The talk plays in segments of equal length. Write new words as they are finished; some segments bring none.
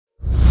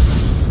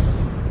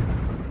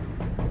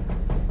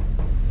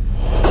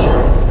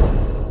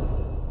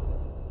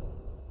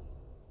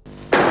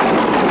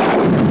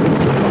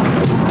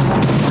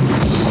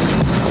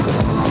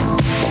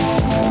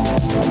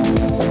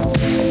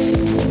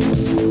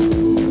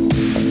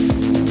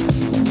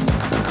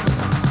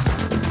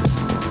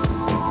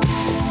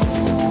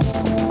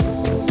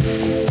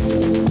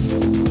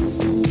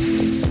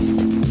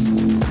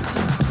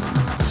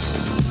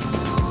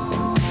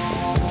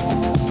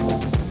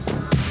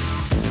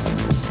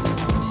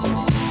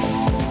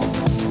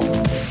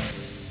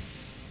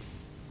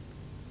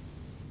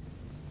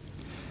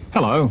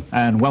Hello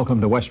and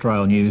welcome to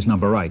Westrail News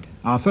number 8,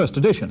 our first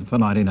edition for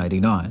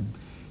 1989.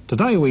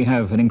 Today we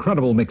have an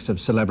incredible mix of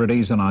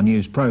celebrities on our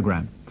news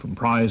program, from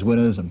prize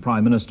winners and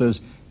prime ministers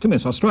to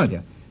Miss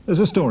Australia. There's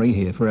a story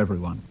here for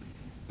everyone.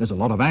 There's a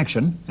lot of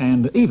action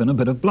and even a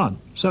bit of blood,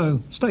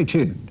 so stay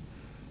tuned.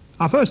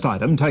 Our first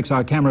item takes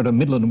our camera to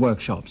Midland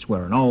Workshops,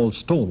 where an old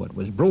stalwart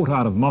was brought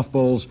out of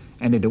mothballs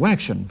and into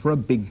action for a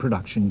big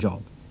production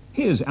job.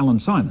 Here's Alan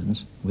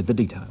Simons with the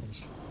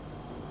details.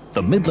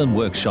 The Midland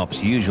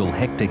Workshop's usual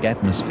hectic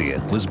atmosphere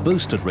was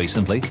boosted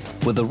recently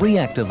with the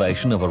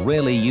reactivation of a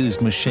rarely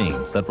used machine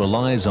that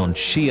relies on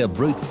sheer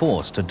brute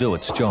force to do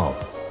its job.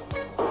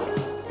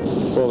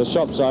 Well, the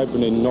shop's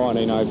opened in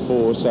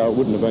 1904, so it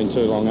wouldn't have been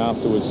too long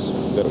afterwards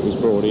that it was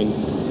brought in.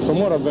 From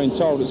what I've been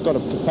told, it's got a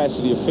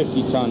capacity of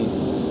 50 tonne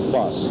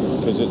plus,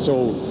 because it's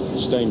all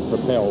steam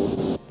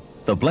propelled.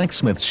 The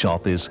blacksmith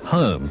shop is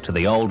home to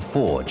the old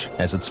forge,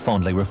 as it's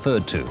fondly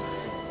referred to,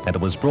 and it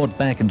was brought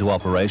back into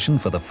operation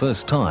for the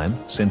first time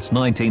since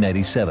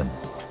 1987.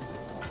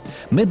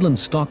 Midland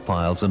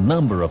stockpiles a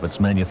number of its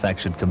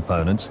manufactured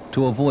components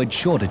to avoid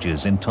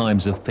shortages in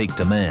times of peak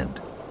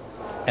demand.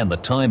 And the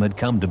time had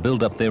come to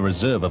build up their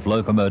reserve of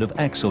locomotive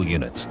axle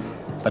units,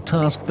 a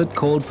task that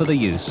called for the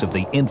use of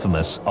the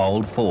infamous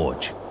old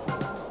forge.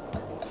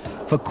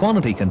 For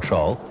quantity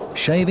control,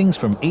 shavings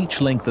from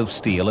each length of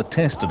steel are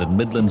tested in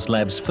Midland's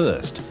labs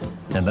first,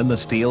 and then the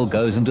steel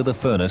goes into the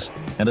furnace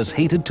and is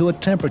heated to a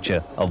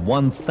temperature of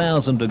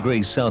 1000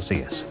 degrees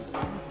Celsius.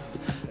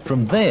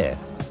 From there,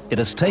 it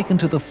is taken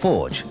to the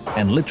forge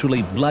and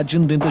literally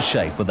bludgeoned into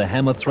shape with a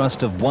hammer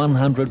thrust of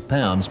 100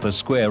 pounds per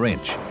square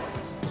inch.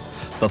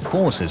 The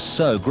force is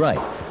so great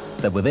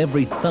that with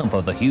every thump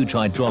of the huge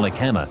hydraulic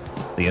hammer,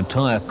 the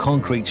entire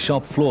concrete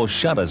shop floor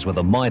shudders with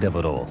the might of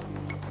it all.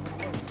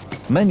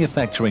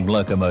 Manufacturing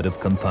locomotive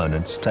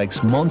components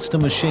takes monster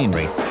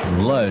machinery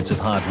and loads of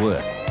hard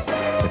work.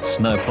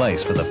 It's no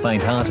place for the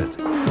faint-hearted.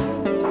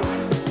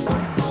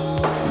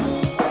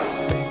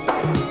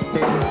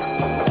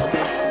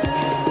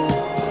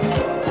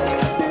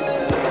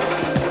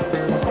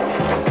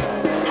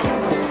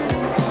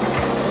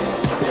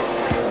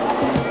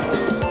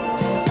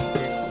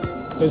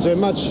 Is there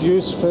much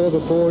use for the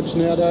forge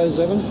nowadays,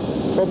 Evan?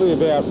 Probably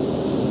about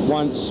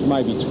once,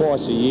 maybe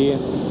twice a year.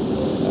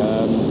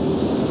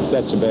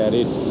 That's about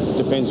it.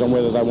 Depends on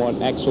whether they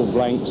want axle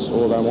blanks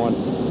or they want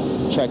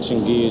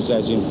traction gears,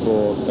 as in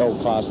for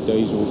L-class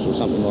diesels or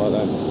something like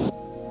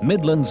that.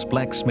 Midland's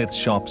blacksmith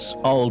shop's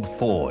old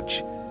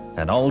forge,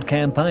 an old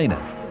campaigner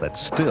that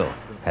still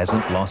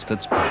hasn't lost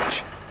its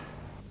perch.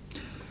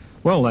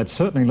 Well, that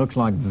certainly looks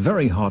like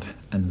very hot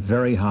and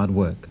very hard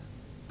work.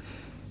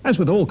 As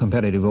with all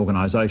competitive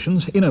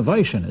organisations,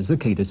 innovation is the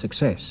key to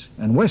success,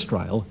 and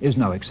Westrail is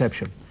no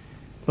exception.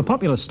 The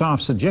popular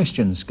staff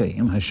suggestion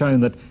scheme has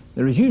shown that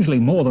there is usually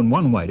more than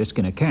one way to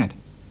skin a cat,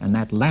 and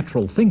that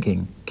lateral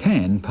thinking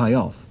can pay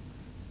off.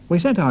 We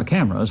sent our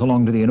cameras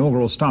along to the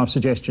inaugural Staff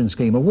Suggestion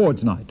Scheme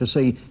Awards night to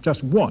see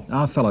just what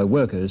our fellow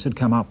workers had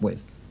come up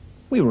with.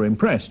 We were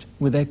impressed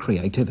with their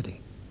creativity.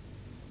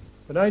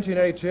 In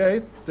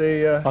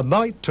 1988, a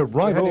night to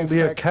rival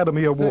the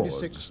Academy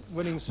Awards.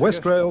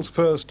 Westrail's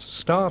first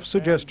Staff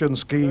Suggestion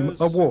Scheme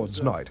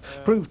Awards night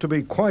proved to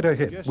be quite a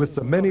hit, with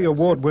the many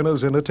award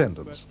winners in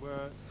attendance.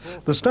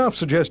 The Staff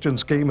Suggestion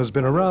Scheme has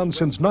been around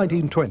since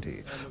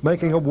 1920,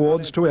 making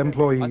awards to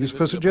employees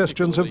for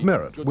suggestions of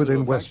merit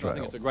within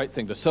Westrail. It's a great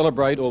thing to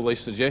celebrate all these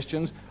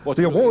suggestions.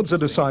 The awards are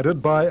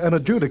decided by an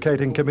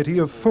adjudicating committee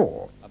of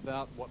 4.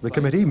 The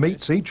committee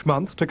meets each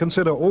month to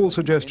consider all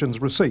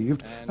suggestions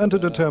received and to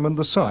determine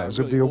the size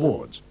of the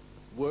awards.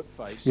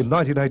 In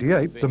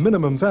 1988, the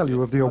minimum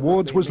value of the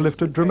awards was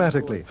lifted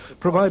dramatically,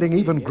 providing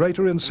even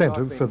greater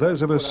incentive for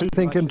those of us who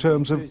think in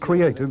terms of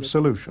creative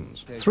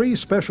solutions. 3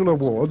 special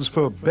awards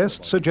for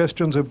Best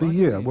Suggestions of the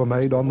Year were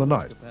made on the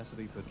night.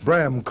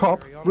 Bram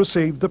Kopp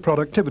received the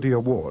Productivity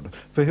Award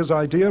for his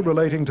idea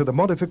relating to the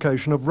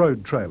modification of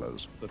road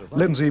trailers.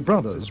 Lindsay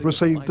Brothers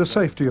received the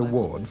Safety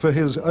Award for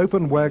his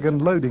open wagon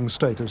loading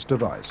status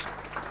device.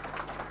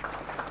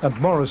 And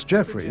Maurice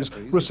Jeffries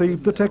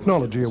received the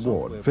Technology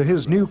Award for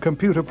his new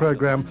computer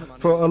program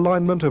for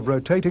alignment of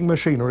rotating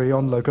machinery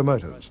on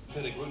locomotives.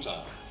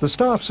 The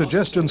Staff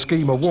Suggestion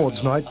Scheme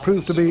Awards night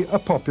proved to be a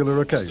popular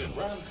occasion,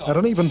 and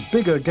an even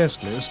bigger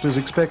guest list is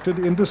expected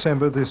in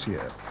December this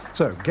year.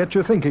 So get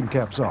your thinking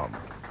caps on.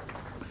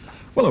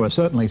 Well, there are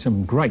certainly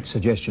some great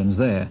suggestions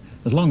there,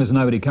 as long as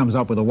nobody comes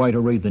up with a way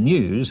to read the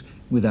news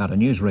without a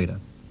newsreader.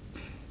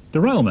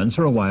 Derailments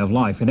are a way of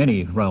life in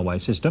any railway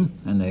system,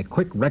 and their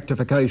quick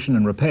rectification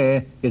and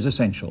repair is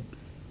essential.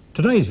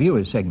 Today's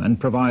Viewers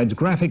segment provides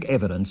graphic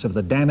evidence of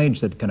the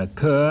damage that can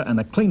occur and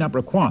the clean-up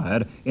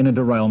required in a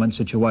derailment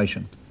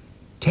situation.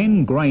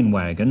 10 grain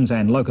wagons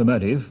and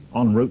locomotive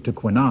en route to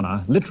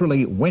Kwinana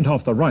literally went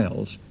off the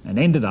rails and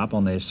ended up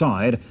on their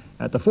side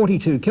at the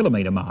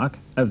 42-kilometre mark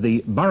of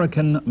the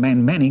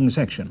Burrakin-Manmanning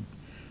section.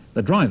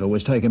 The driver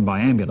was taken by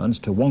ambulance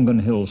to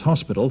Wongan Hills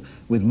Hospital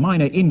with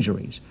minor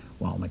injuries,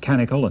 while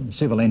mechanical and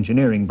civil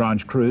engineering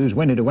branch crews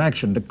went into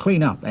action to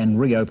clean up and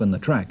reopen the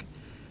track.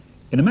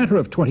 In a matter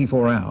of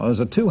 24 hours,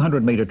 a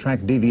 200-metre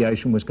track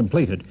deviation was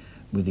completed,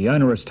 with the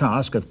onerous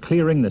task of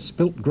clearing the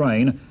spilt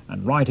grain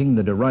and righting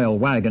the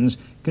derailed wagons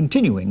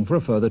continuing for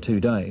a further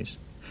 2 days.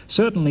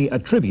 Certainly a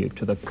tribute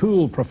to the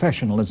cool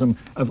professionalism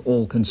of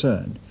all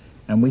concerned.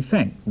 And we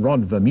thank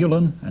Rod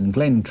Vermeulen and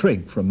Glenn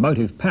Trigg from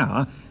Motive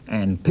Power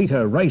and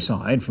Peter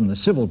Rayside from the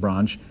Civil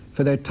Branch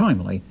for their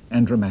timely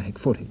and dramatic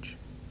footage.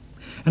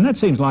 And that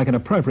seems like an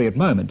appropriate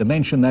moment to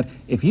mention that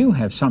if you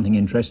have something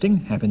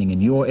interesting happening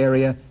in your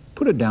area,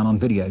 put it down on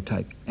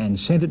videotape and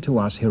send it to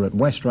us here at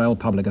Westrail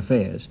Public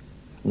Affairs.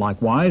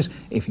 Likewise,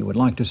 if you would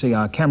like to see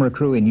our camera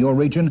crew in your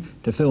region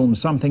to film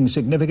something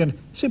significant,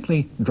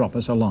 simply drop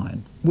us a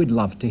line. We'd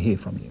love to hear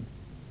from you.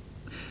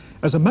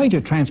 As a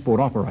major transport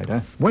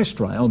operator,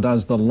 Westrail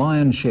does the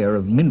lion's share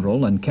of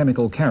mineral and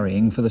chemical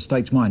carrying for the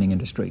state's mining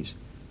industries.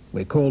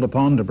 We're called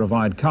upon to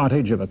provide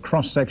cartage of a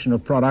cross-section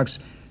of products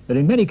that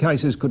in many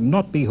cases could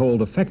not be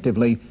hauled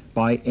effectively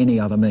by any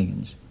other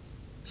means.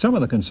 Some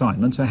of the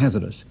consignments are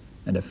hazardous,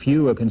 and a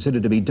few are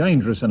considered to be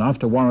dangerous enough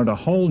to warrant a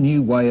whole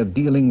new way of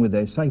dealing with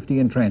their safety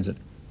in transit.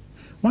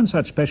 One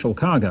such special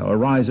cargo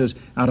arises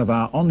out of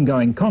our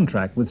ongoing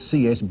contract with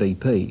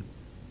CSBP,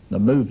 the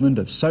movement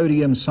of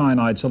sodium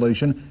cyanide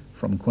solution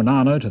from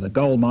Kwinana to the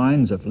gold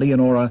mines of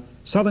Leonora,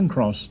 Southern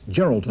Cross,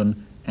 Geraldton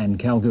and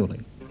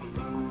Kalgoorlie.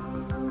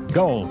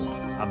 Gold,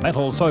 a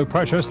metal so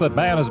precious that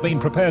man has been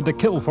prepared to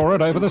kill for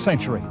it over the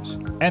centuries.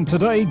 And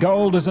today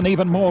gold is an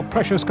even more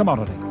precious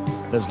commodity.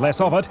 There's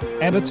less of it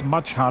and it's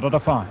much harder to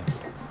find.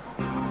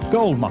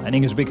 Gold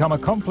mining has become a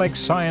complex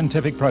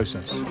scientific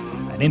process,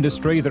 an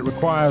industry that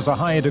requires a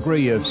high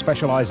degree of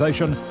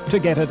specialisation to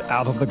get it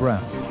out of the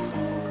ground.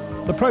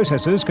 The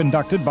processes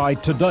conducted by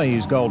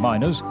today's gold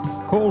miners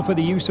call for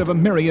the use of a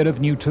myriad of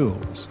new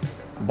tools.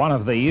 One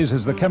of these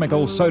is the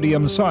chemical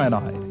sodium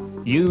cyanide,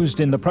 used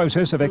in the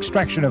process of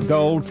extraction of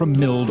gold from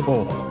milled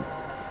ore.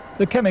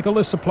 The chemical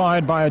is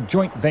supplied by a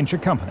joint venture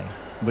company,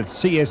 with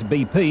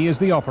CSBP as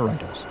the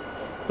operators.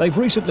 They've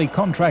recently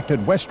contracted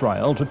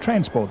Westrail to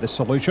transport this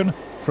solution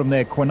from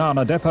their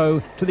Kwinana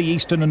depot to the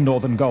eastern and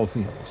northern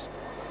goldfields.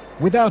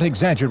 Without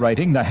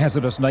exaggerating the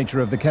hazardous nature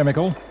of the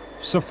chemical,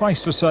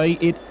 suffice to say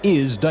it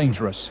is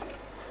dangerous.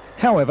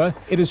 However,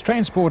 it is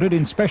transported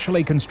in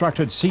specially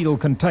constructed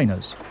sealed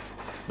containers.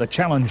 The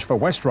challenge for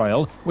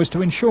Westrail was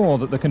to ensure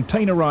that the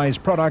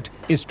containerised product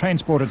is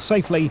transported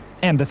safely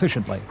and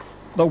efficiently.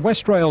 The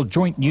Westrail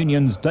Joint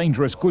Union's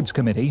Dangerous Goods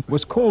Committee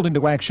was called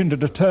into action to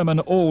determine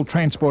all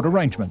transport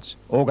arrangements,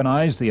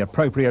 organise the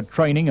appropriate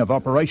training of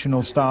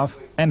operational staff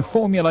and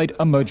formulate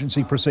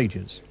emergency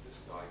procedures.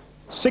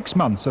 6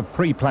 months of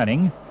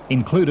pre-planning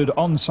included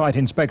on-site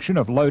inspection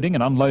of loading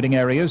and unloading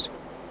areas,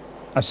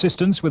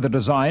 assistance with the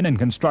design and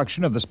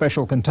construction of the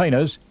special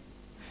containers,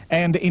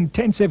 and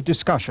intensive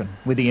discussion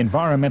with the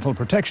Environmental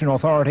Protection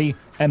Authority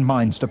and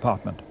Mines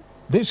Department.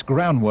 This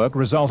groundwork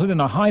resulted in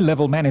a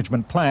high-level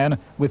management plan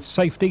with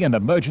safety and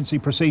emergency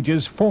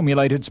procedures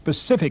formulated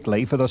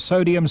specifically for the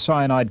sodium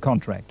cyanide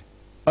contract.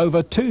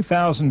 Over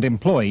 2,000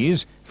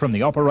 employees from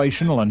the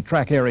operational and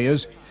track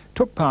areas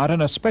took part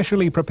in a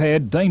specially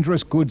prepared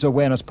dangerous goods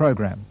awareness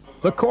program.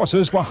 The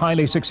courses were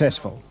highly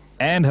successful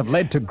and have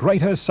led to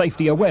greater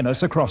safety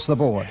awareness across the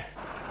board.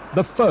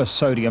 The first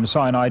sodium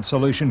cyanide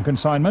solution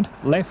consignment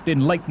left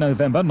in late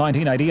November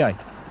 1988,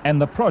 and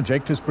the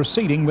project is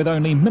proceeding with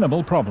only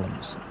minimal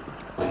problems.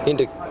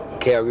 Into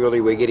Kalgoorlie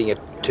we're getting it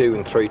 2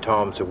 and 3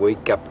 times a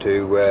week, up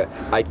to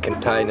 8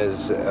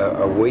 containers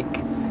a week.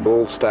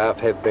 All staff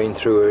have been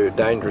through a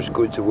dangerous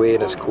goods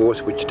awareness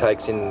course which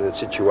takes in the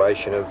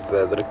situation of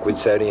the liquid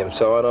sodium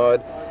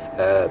cyanide.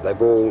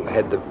 They've all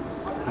had the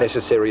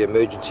necessary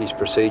emergencies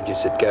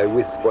procedures that go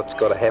with what's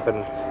got to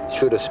happen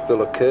should a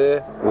spill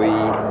occur. We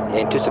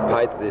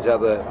anticipate that these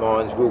other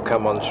mines will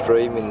come on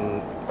stream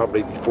in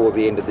probably before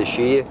the end of this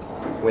year,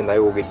 when they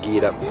all get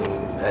geared up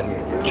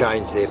and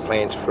change their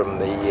plants from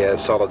the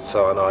solid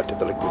cyanide to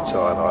the liquid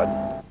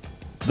cyanide.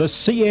 The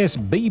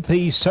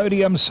CSBP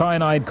sodium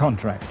cyanide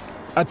contract,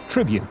 a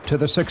tribute to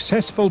the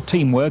successful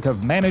teamwork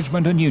of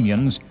management and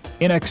unions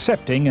in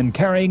accepting and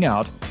carrying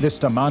out this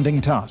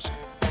demanding task.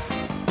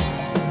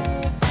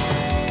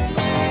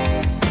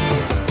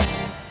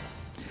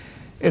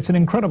 It's an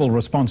incredible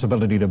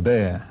responsibility to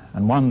bear,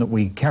 and one that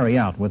we carry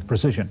out with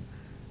precision.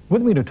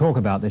 With me to talk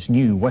about this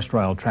new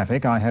Westrail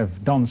traffic, I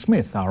have Don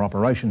Smith, our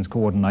operations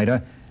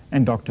coordinator,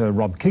 and Dr.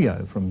 Rob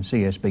Keogh from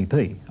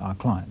CSBP, our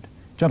client.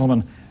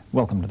 Gentlemen,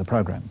 welcome to the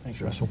program.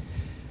 Thanks, Russell.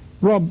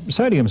 Rob,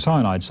 sodium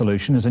cyanide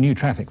solution is a new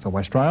traffic for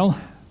Westrail.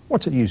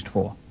 What's it used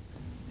for?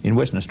 In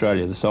Western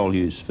Australia, the sole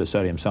use for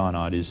sodium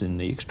cyanide is in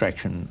the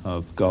extraction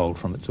of gold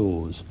from its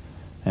ores,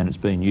 and it's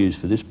been used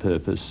for this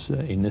purpose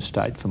in this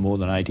state for more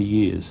than 80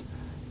 years.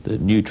 The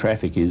new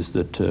traffic is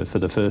that for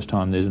the first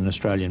time there's an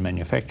Australian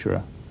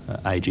manufacturer,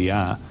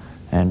 AGR,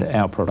 and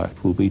our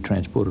product will be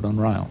transported on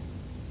rail.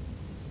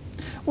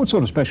 What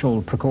sort of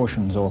special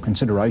precautions or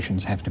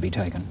considerations have to be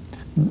taken?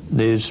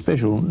 There's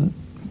special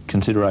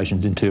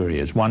considerations in 2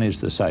 areas. One is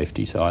the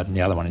safety side and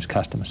the other one is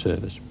customer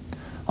service.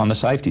 On the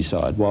safety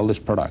side, while this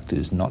product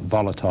is not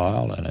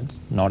volatile and it's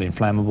not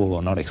inflammable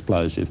or not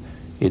explosive,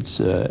 it's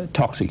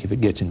toxic if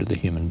it gets into the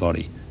human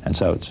body, and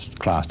so it's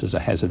classed as a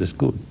hazardous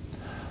good.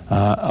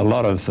 A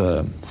lot of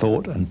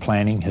thought and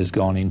planning has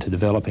gone into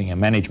developing a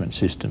management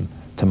system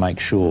to make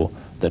sure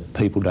that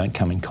people don't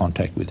come in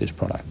contact with this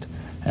product.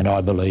 And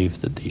I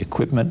believe that the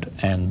equipment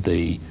and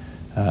the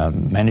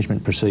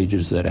management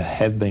procedures that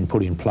have been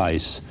put in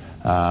place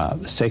are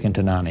second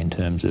to none in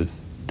terms of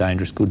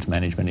dangerous goods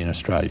management in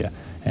Australia.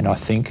 And I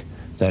think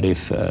that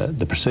if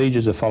the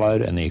procedures are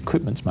followed and the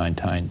equipment's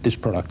maintained, this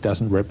product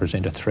doesn't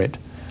represent a threat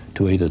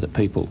to either the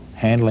people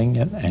handling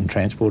it and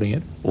transporting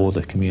it or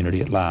the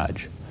community at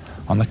large.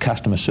 On the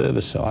customer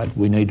service side,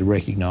 we need to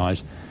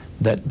recognise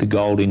that the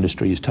gold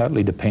industry is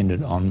totally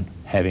dependent on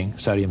having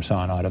sodium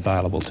cyanide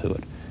available to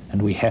it,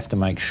 and we have to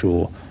make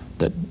sure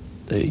that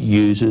the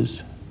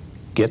users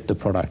get the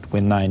product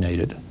when they need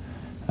it,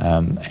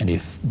 and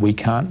if we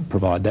can't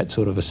provide that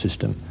sort of a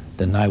system,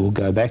 then they will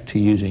go back to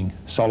using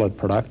solid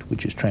product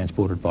which is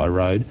transported by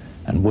road,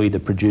 and we, the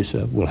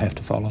producer, will have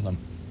to follow them.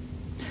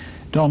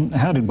 Don,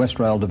 how did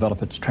Westrail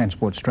develop its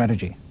transport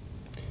strategy?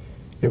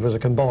 It was a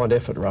combined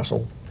effort,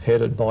 Russell,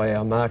 headed by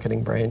our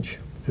marketing branch,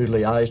 who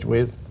liaised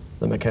with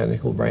the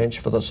mechanical branch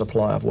for the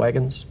supply of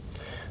wagons,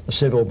 the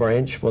civil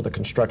branch for the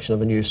construction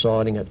of a new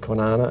siding at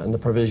Kwinana and the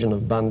provision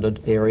of bunded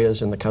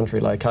areas in the country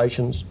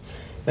locations,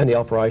 and the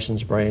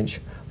operations branch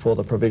for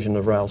the provision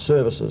of rail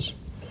services.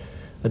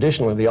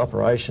 Additionally, the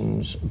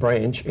operations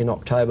branch in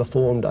October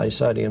formed a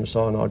sodium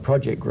cyanide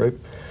project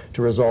group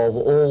to resolve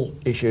all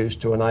issues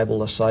to enable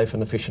the safe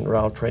and efficient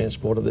rail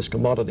transport of this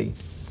commodity.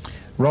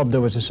 Rob,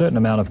 there was a certain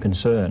amount of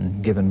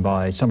concern given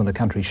by some of the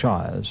country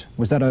shires.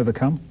 Was that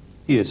overcome?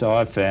 Yes,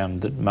 I've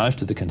found that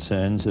most of the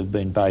concerns have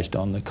been based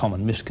on the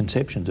common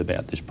misconceptions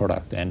about this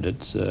product and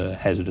its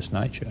hazardous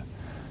nature.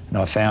 And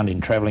I found in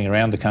travelling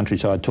around the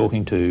countryside,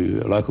 talking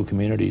to local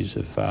communities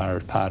as far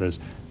apart as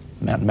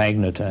Mount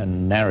Magnet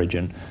and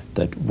Narrogin,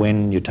 that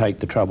when you take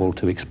the trouble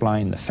to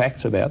explain the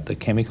facts about the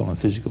chemical and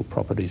physical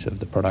properties of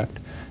the product,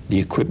 the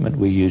equipment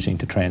we're using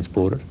to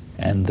transport it,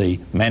 and the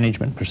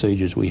management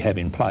procedures we have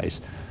in place,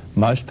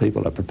 most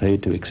people are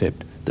prepared to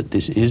accept that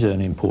this is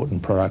an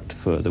important product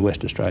for the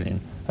West Australian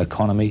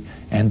economy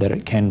and that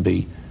it can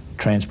be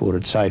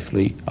transported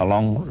safely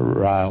along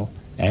rail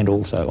and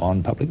also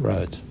on public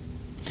roads.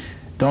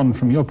 Don,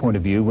 from your point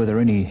of view, were there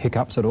any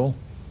hiccups at all?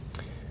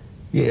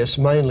 Yes,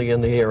 mainly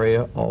in the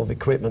area of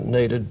equipment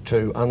needed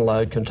to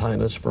unload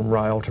containers from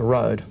rail to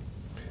road.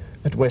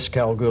 At West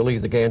Kalgoorlie,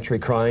 the gantry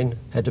crane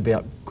had to be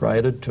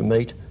upgraded to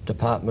meet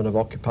Department of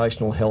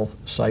Occupational Health,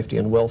 Safety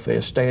and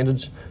Welfare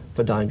standards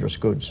for dangerous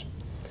goods.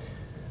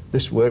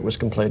 This work was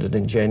completed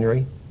in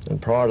January,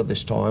 and prior to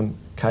this time,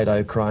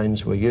 Cato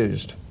cranes were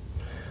used.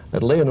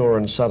 At Leonora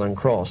and Southern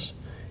Cross,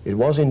 it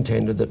was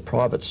intended that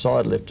private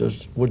side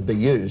lifters would be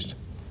used.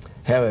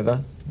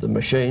 However, the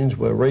machines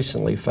were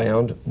recently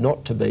found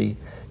not to be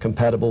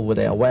compatible with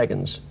our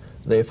wagons,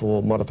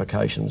 therefore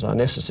modifications are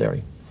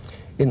necessary.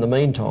 In the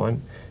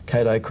meantime,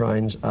 Cato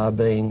cranes are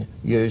being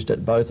used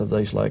at both of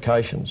these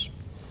locations.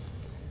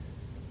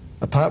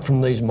 Apart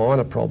from these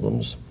minor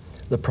problems,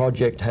 the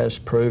project has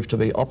proved to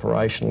be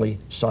operationally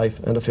safe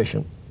and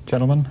efficient.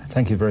 Gentlemen,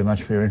 thank you very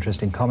much for your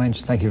interesting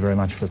comments. Thank you very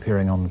much for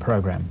appearing on the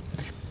program.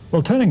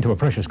 Well, turning to a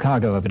precious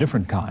cargo of a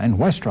different kind,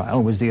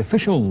 Westrail was the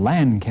official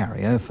land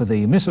carrier for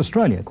the Miss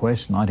Australia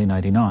Quest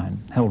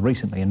 1989, held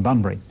recently in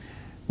Bunbury.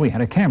 We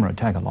had a camera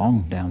tag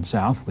along down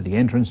south with the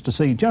entrance to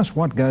see just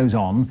what goes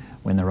on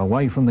when they're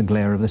away from the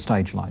glare of the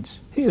stage lights.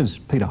 Here's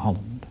Peter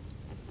Holland.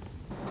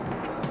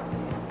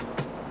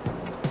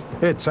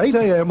 It's 8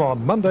 a.m.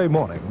 on Monday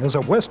morning as a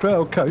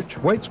Westrail coach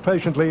waits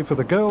patiently for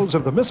the girls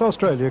of the Miss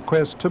Australia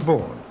Quest to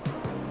board.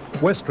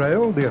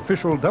 Westrail, the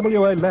official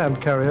WA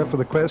land carrier for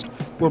the Quest,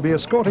 will be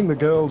escorting the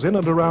girls in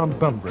and around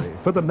Bunbury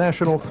for the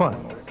national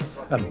final.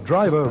 And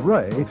driver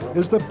Ray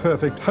is the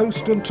perfect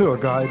host and tour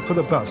guide for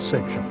the bus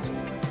sections.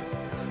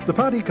 The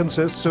party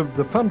consists of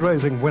the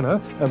fundraising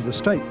winner and the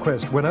state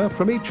Quest winner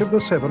from each of the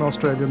 7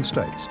 Australian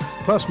states,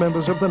 plus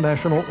members of the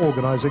National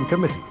Organising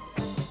Committee.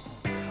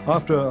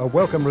 After a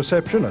welcome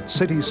reception at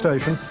City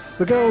Station,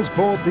 the girls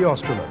board the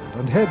Australand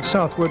and head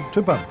southward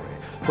to Bunbury,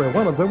 where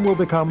one of them will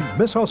become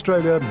Miss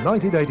Australia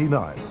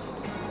 1989.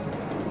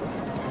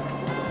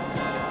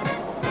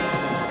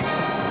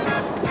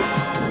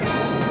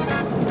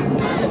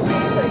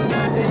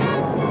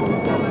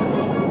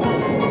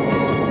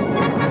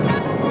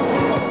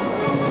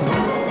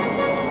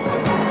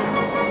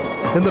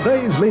 In the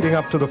days leading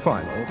up to the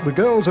final, the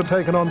girls are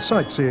taken on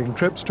sightseeing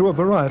trips to a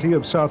variety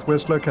of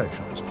southwest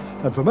locations,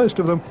 and for most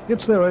of them,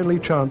 it's their only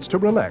chance to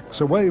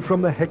relax away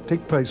from the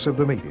hectic pace of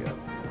the media.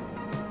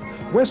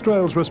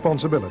 Westrail's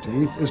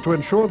responsibility is to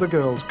ensure the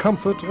girls'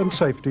 comfort and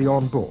safety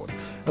on board,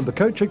 and the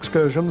coach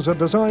excursions are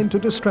designed to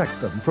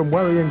distract them from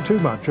worrying too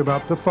much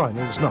about the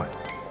finals night.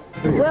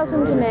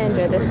 Welcome to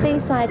Mandurah, the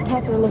seaside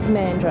capital of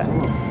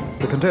Mandurah.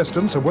 The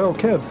contestants are well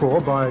cared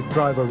for by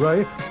driver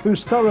Ray,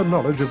 whose thorough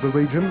knowledge of the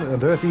region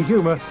and earthy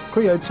humour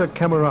creates a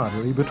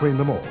camaraderie between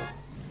them all.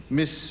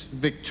 Miss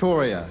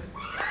Victoria.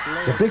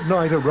 The big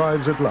night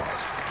arrives at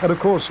last, and of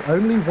course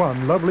only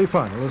one lovely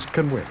finalist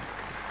can win.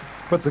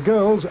 But the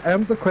girls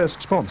and the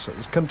Quest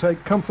sponsors can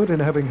take comfort in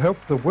having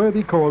helped the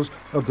worthy cause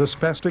of the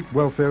Spastic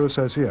Welfare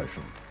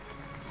Association.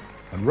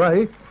 And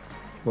Ray,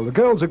 well, the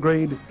girls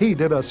agreed he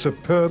did a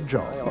superb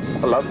job.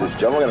 I love this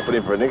job. I'm going to put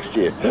in for it next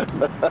year.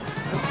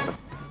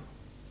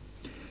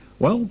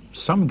 Well,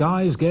 some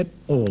guys get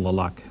all the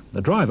luck.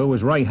 The driver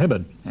was Ray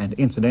Hibbard, and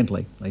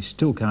incidentally, they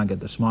still can't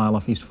get the smile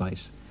off his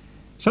face.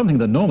 Something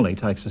that normally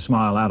takes the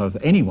smile out of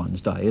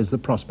anyone's day is the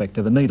prospect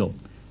of a needle.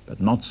 But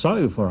not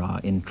so for our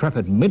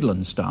intrepid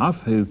Midland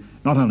staff, who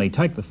not only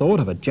take the thought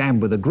of a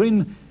jab with a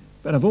grin,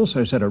 but have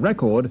also set a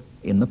record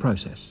in the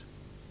process.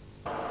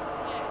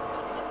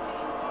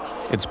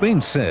 It's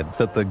been said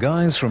that the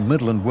guys from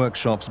Midland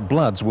Workshop's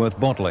blood's worth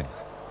bottling.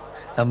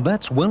 And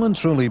that's well and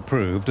truly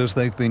proved as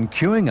they've been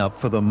queuing up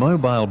for the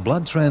mobile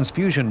blood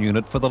transfusion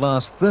unit for the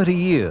last 30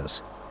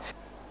 years.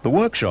 The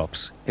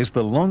Workshops is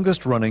the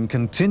longest running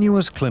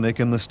continuous clinic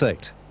in the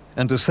state.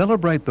 And to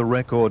celebrate the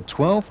record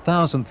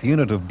 12,000th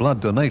unit of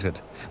blood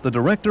donated, the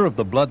director of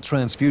the Blood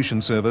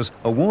Transfusion Service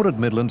awarded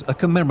Midland a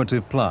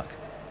commemorative plaque.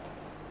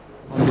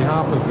 On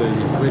behalf of the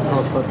Red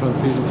Cross Blood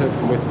Transfusion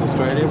Service in Western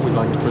Australia, we'd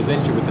like to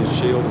present you with this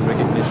shield in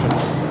recognition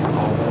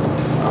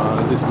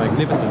of this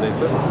magnificent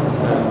effort,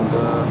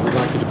 and we'd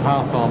like you to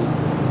pass on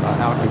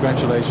our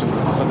congratulations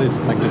for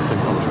this magnificent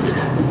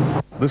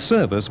contribution. The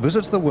service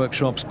visits the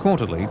workshops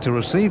quarterly to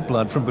receive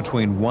blood from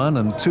between 1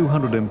 and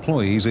 200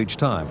 employees each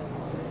time.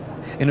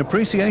 In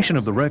appreciation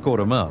of the record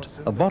amount,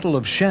 a bottle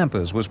of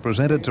champers was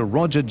presented to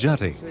Roger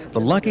Jutty, the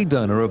lucky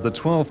donor of the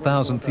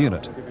 12,000th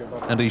unit.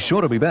 And he's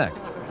sure to be back,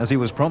 as he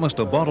was promised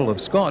a bottle of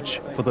scotch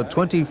for the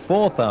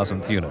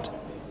 24,000th unit.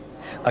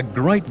 A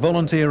great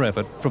volunteer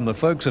effort from the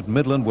folks at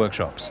Midland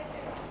Workshops.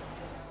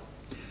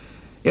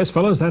 Yes,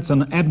 fellas, that's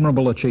an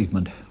admirable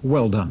achievement.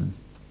 Well done.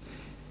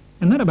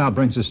 And that about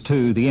brings us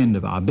to the end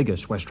of our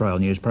biggest Westrail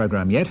News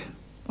program yet.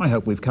 I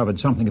hope we've covered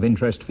something of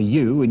interest for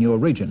you in your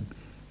region.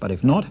 But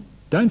if not,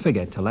 don't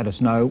forget to let us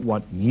know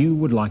what you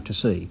would like to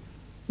see.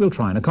 We'll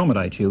try and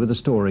accommodate you with a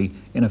story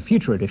in a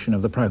future edition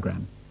of the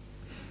program.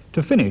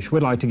 To finish,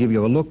 we'd like to give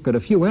you a look at a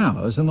few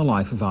hours in the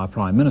life of our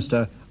Prime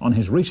Minister on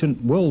his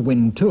recent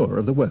whirlwind tour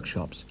of the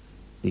workshops.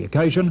 The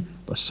occasion,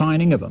 the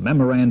signing of a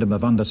Memorandum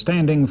of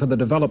Understanding for the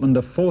development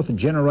of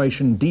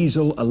fourth-generation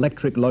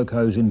diesel-electric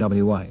locos in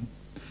WA.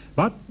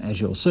 But,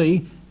 as you'll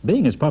see,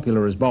 being as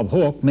popular as Bob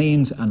Hawke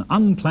means an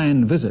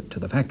unplanned visit to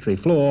the factory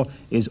floor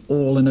is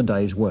all in a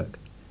day's work.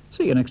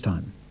 See you next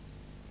time.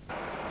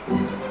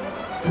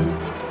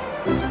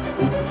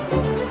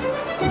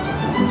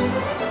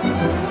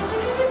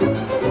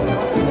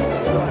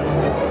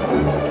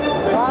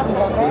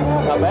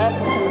 Not bad.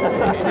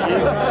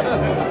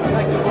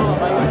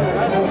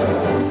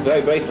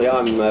 Very briefly,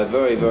 I'm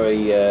very,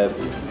 very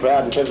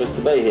proud and privileged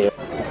to be here.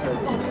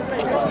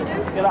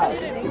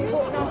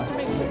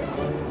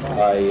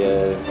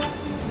 I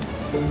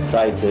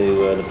say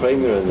to the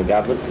Premier and the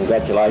Government,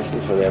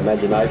 congratulations for their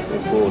imagination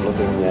and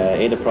forward-looking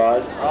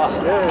enterprise. Oh,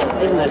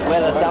 yeah. Isn't this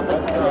weather something?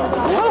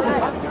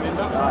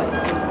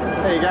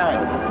 There you go.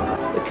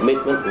 The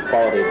commitment and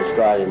quality of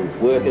Australian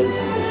workers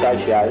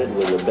associated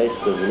with the best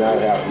of the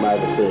know-how from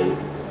overseas,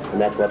 and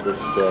that's what this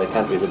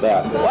country's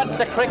about. What's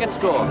the cricket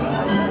score?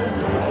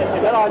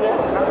 Good idea.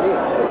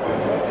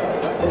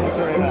 Thanks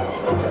very much.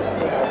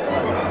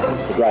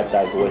 It's a great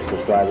day for Western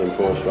Australia and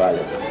for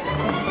Australia.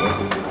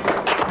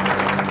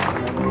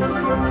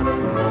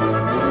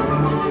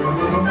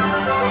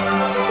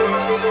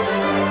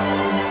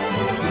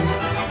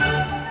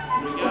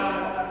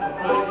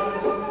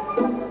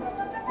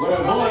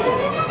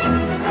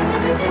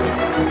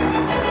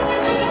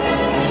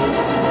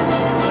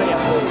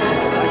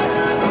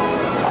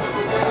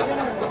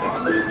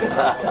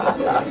 Ha ha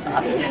ha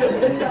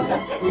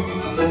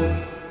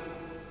ha.